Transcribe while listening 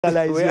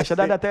Legalization.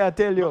 That's what I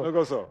tell you. No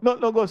go so.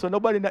 No go so.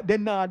 Nobody, they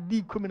not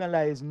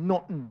decriminalize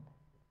nothing.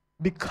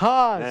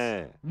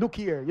 Because, look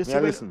here, you see,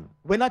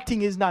 when a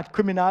thing is not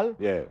criminal,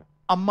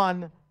 a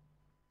man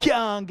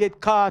can't get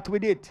caught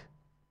with it.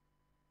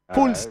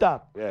 Full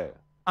stop.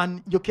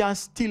 And you can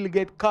still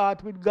get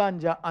caught with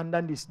ganja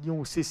under this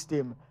new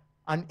system.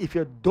 And if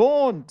you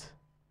don't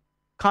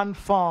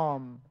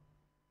conform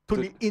to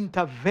the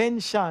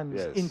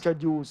interventions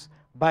introduced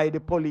by the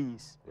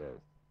police,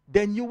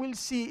 then you will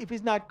see if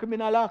it's not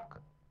criminal act.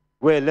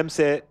 Well, let me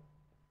say,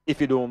 if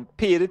you don't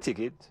pay the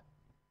ticket,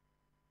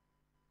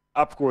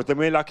 of course, they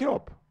may lock you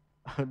up.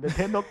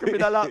 They're not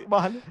criminal act,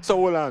 man. So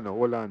what I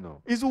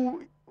know. Is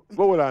who?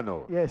 What will I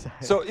know? Yes.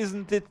 So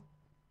isn't it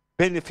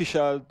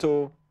beneficial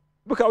to,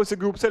 because it's a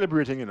group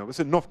celebrating, you know, it's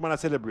enough man to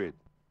celebrate.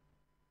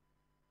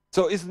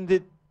 So isn't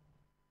it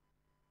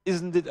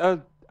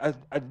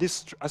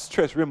a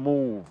stress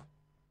remove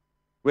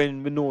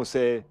when we know,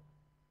 say,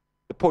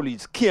 the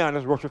police can't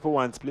just rush you for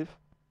one spliff?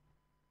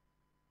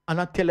 And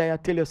I tell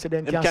you, so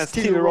then can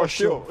still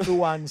rush you for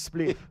one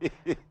spliff.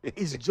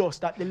 It's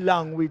just that the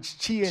language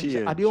change.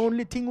 And the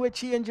only thing we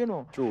change, you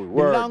know. True, the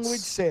words. language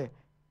say,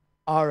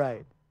 all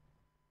right,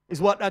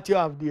 is what that you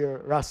have there,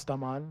 Rasta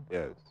man.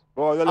 Yes.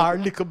 Or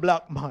little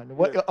black man.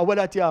 What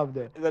that you have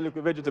there? It's a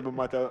little vegetable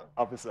matter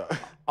officer.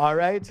 All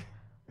right.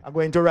 I'm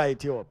going to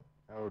write you up.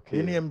 Okay.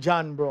 Your name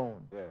John Brown.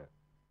 Yeah.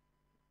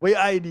 Where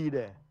your ID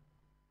there?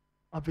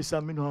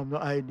 Officer, me no have no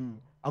ID.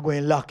 I'm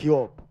going to lock you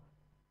up.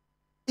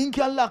 He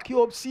can lock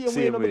you up same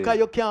way, because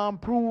you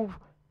can't prove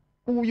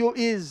who you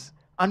is.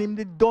 And him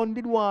did want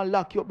to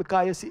lock you up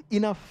because you see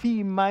in a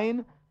fee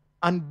mind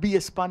and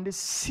based upon the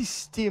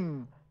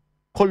system,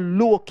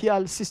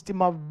 colloquial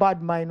system of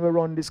bad mind we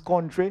run this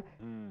country.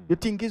 You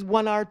think it's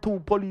one or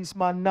two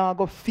policemen now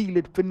go feel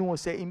it for no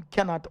say him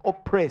cannot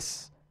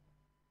oppress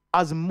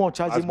as much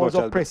as he was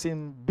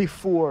oppressing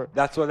before.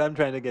 That's what I'm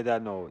trying to get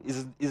at now.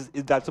 Is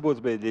that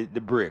supposed to be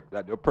the break,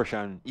 that the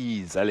oppression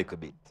ease a little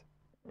bit?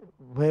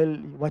 Well,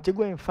 what you're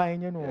going to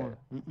find, you know,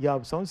 you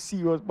have some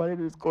serious money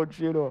in this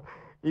country, you know.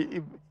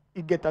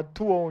 You get a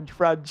 2-ounce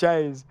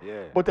franchise,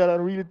 but a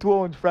really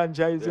 2-ounce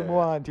franchise you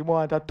want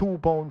a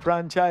 2-pound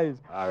franchise.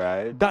 All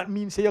right. That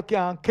means you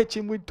can't catch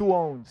him with 2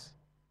 ounces.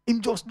 Him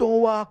just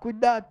don't walk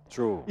with that.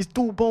 True. It's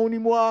 2 pound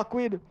him walk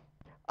with.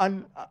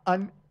 And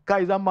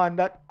guys, a man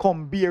that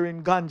come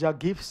bearing ganja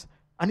gifts,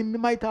 and he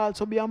might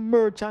also be a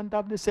merchant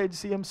of the said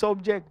same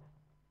subject.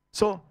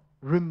 So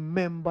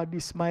remember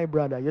this, my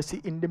brother. You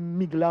see, in the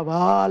middle of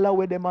all of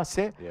what them a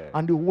say,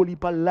 and the whole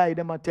heap of lie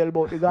them a tell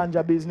about the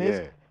ganja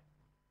business,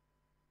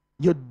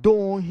 you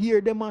don't hear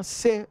them a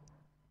say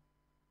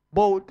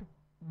about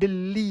the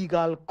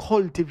legal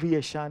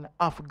cultivation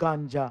of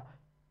ganja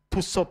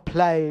to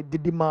supply the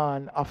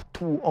demand of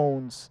 2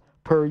 ounces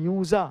per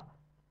user.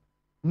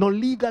 No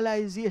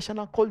legalization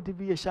and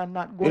cultivation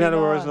not going on. In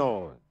other words,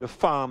 no, the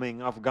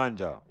farming of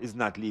ganja is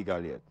not legal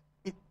yet.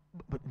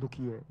 But look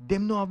here,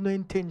 them no have no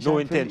intention. No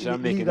intention of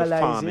making the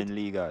farming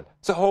legal.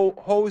 So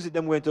how is it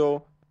them going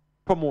to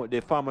promote the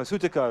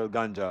pharmaceutical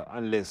ganja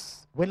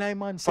unless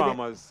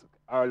farmers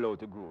are allowed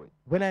to grow it?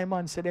 When I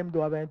man say them do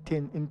have an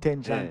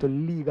intention to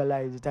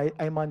legalize it,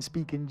 I man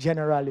speaking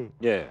generally.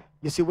 Yeah.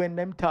 You see, when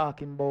them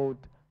talking about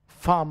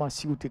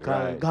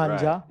pharmaceutical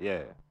ganja,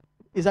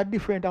 it's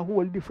a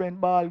whole different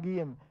ball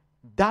game.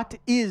 That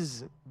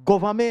is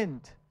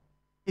government.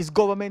 It's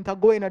government are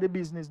going at the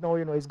business now,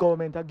 you know. It's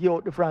government are give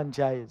out the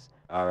franchise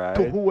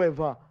to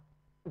whoever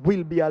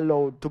will be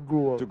allowed to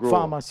grow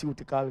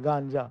pharmaceutical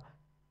ganja.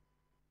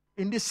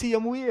 In the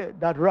same way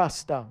that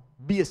Rasta,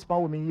 based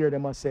on what we hear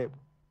them say,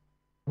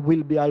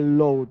 will be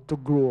allowed to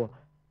grow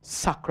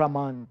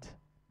sacrament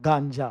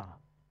ganja.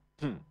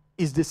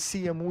 It's the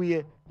same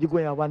way you're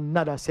going to have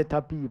another set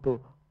of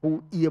people who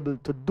are able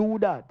to do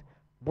that.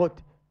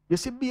 But you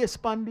see,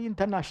 based on the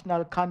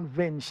international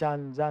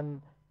conventions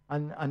and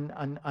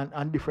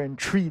different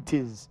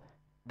treaties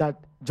that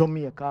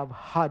Jamaica have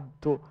had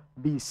to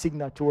be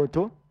signatory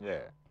to,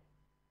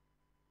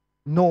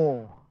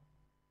 no,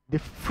 the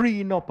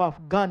freeing up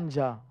of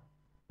ganja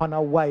on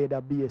a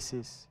wider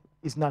basis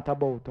is not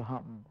about to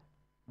happen.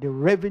 The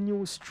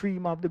revenue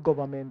stream of the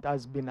government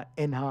has been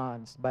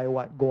enhanced by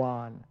what go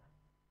on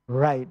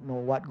right now,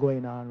 what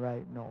going on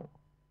right now.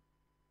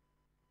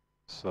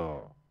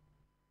 So,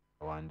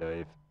 I wonder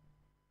if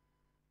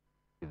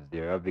is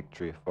there a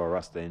victory for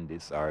Rasta in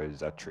this, or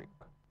is it a trick?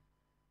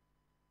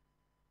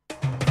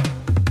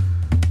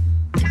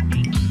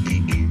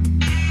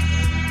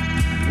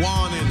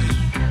 Warning.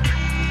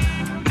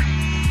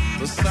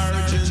 The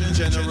Surgeon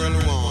General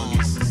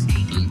warns.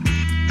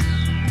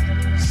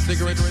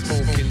 Cigarette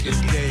smoking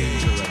is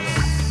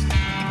dangerous.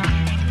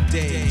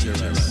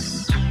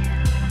 Dangerous.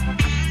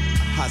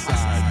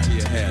 Hazard to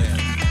your health.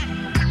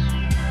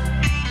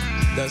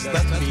 Does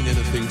that mean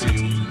anything to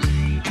you?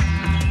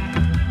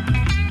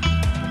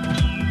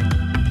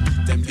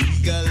 Them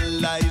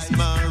legalize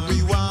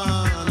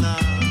marijuana.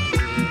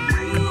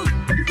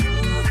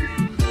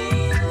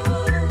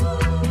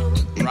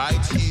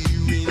 Right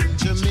here in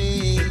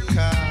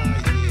Jamaica,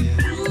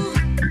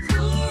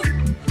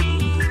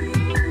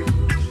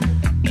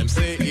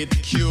 It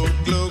cured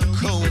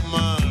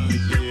glaucoma,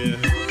 yeah.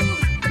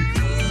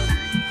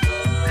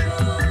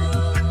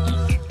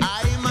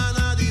 I'm an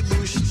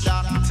bush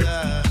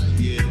doctor,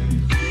 yeah.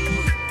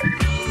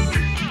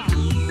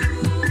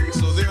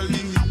 So there'll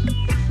be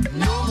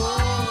no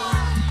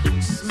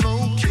more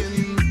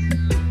smoking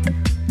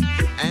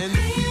and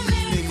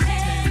feeling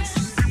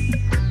tense.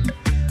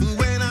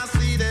 When I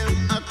see them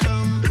I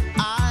come,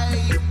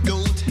 I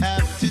don't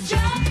have to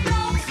jump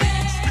no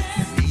fence.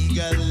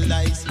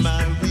 Legalize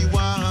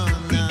marijuana,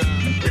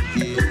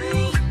 yeah.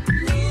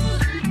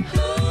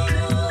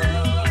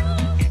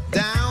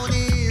 Down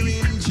here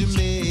in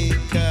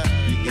Jamaica,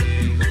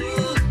 yeah.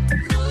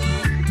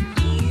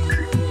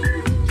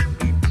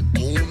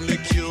 Only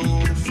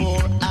cure for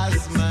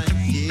asthma,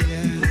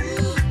 yeah.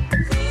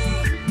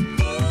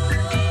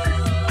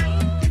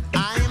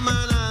 I'm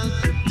an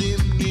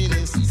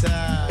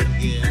anti-minister,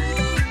 yeah.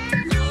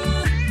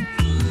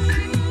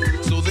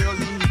 So there'll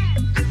be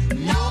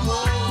no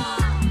more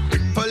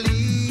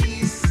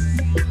police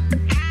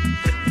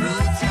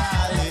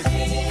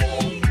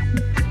brutality,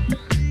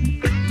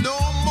 no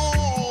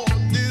more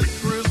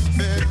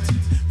disrespect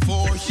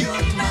for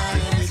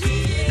humanity.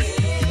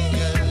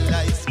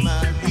 Legalize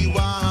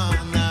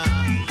marijuana,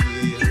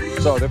 yeah.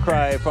 So the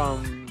cry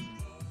from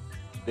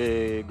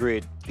the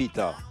great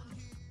Peter,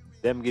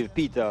 them give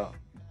Peter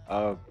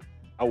a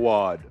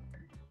award,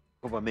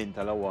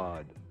 governmental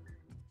award,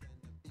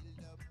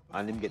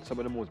 and him get some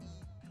of the most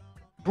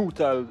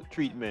brutal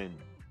treatment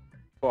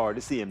for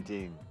the same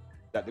thing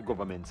that the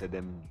government said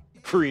them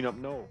freeing up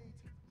now.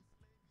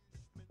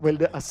 Well,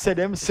 I said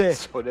them say,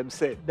 So them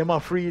say. them are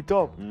free it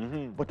up.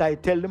 Mm-hmm. But I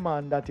tell the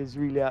man that is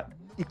really an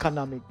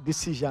economic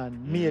decision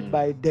made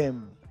by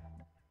them.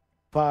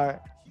 For,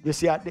 you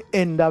see, at the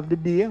end of the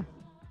day,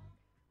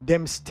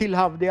 them still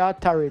have the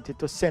authority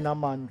to send a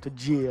man to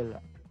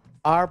jail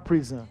or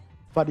prison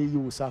for the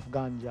use of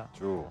ganja.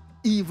 True.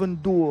 Even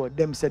though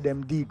them say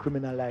them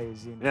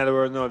decriminalizing. In other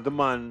words, no, if the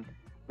man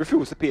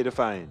refused to pay the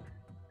fine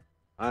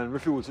and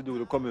refused to do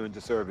the community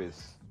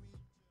service,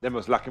 they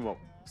must lock him up.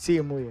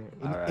 Same way.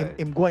 Alright.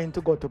 Him going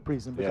to go to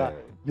prison because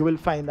Yeah. you will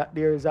find that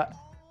there is a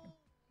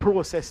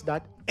process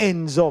that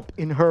ends up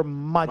in Her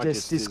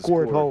Majesty's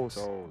courthouse.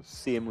 So,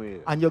 same way.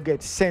 And you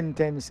get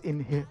sentenced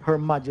in Her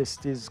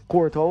Majesty's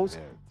courthouse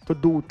Yeah. to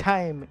do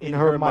time in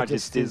Her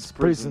Majesty's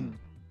prison.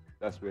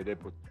 That's where they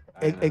put.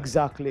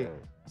 Exactly. Yeah.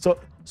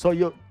 So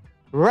you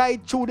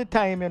right through the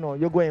time, you know,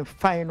 you're going to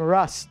find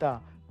Rasta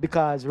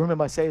because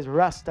remember, says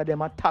Rasta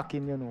them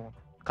attacking, you know,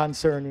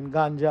 concerning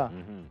ganja.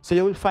 So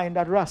you will find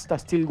that Rasta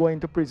still going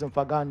to prison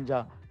for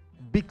ganja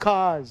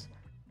because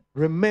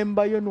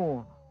remember, you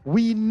know,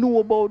 we know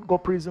about go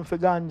prison for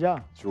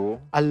ganja.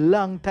 True. A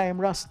long time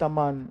Rasta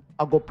man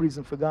I go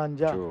prison for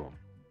ganja. True.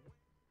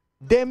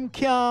 Them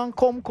can't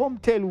come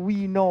tell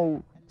we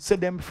now say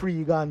them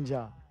free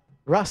ganja.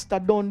 Rasta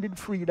done did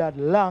free that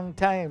long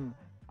time.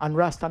 And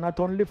Rasta not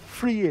only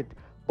free it,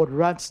 but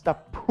Rasta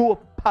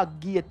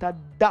propagate a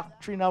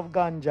doctrine of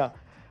ganja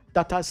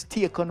that has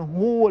taken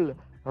hold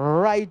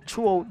right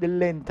throughout the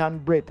length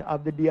and breadth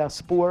of the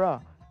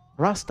diaspora.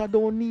 Rasta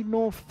don't need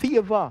no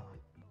favor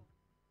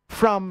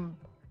from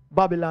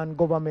Babylon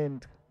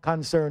government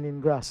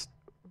concerning ganja.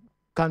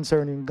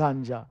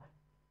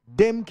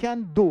 Them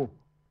can do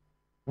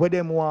what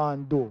them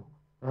want to do.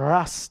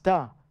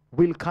 Rasta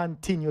will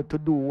continue to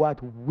do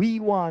what we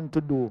want to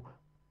do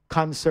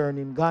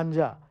concerning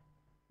ganja.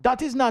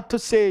 That is not to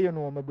say, you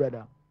know, my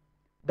brother,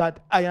 that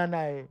I and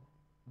I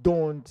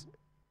don't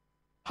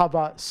have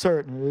a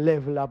certain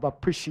level of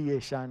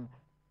appreciation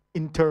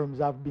in terms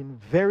of being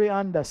very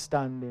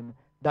understanding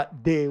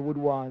that they would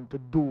want to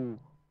do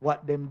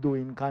what them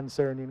doing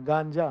concerning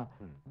ganja.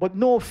 But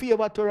no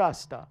favor to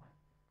Rasta.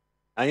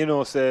 And you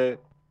know, say,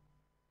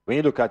 when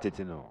you look at it,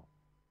 you know,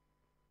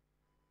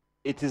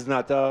 it is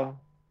not a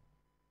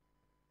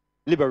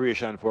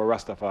liberation for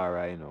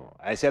Rastafari, you know.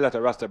 I see a lot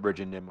of Rasta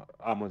bridging them,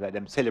 almost like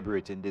them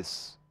celebrating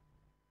this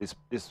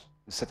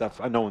set of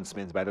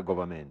announcements by the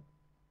government.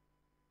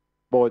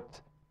 But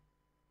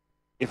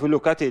if we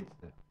look at it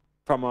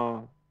from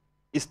a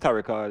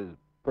historical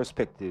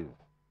perspective,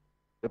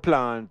 the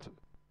plant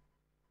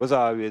was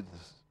always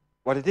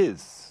what it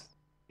is.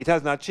 It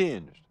has not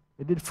changed.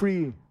 It did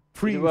free.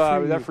 It was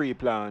always a free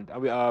plant,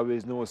 and we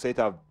always know set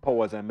of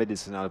powers and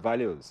medicinal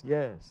values.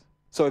 Yes.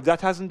 So if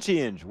that hasn't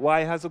changed,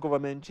 why has the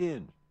government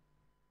changed?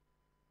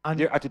 And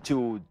their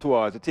attitude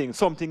towards the thing,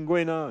 something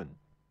going on.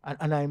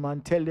 And I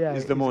man tell you,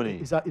 it's the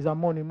money. It's a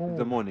money move. It's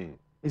the money.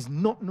 It's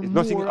not it's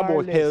nothing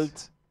about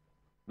health,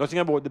 nothing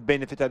about the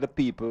benefit of the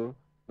people,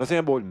 nothing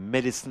about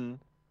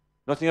medicine,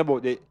 nothing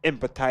about the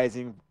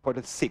empathizing for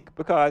the sick.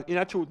 Because in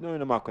a truth, no,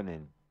 in the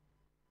Makonnen,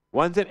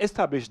 once they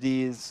establish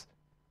these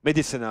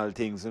medicinal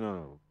things, you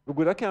know, the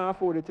good I can't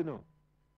afford it, you know.